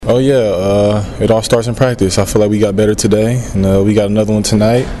Oh yeah, it all starts in practice. I feel like we got better today, and we got another one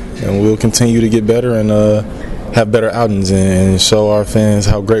tonight, and we'll continue to get better and have better outings and show our fans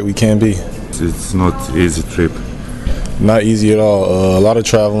how great we can be. It's not easy trip. Not easy at all. A lot of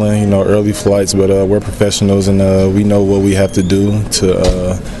traveling, early flights, but we're professionals and we know what we have to do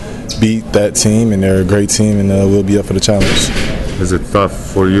to beat that team, and they're a great team, and we'll be up for the challenge. Is it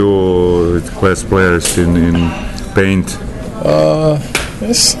tough for you with class players in paint?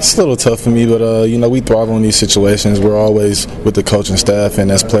 It's a little tough for me, but we thrive on these situations. We're always with the coaching staff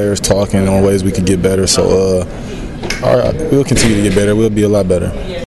and as players talking on ways we could get better. So we'll continue to get better. We'll be a lot better.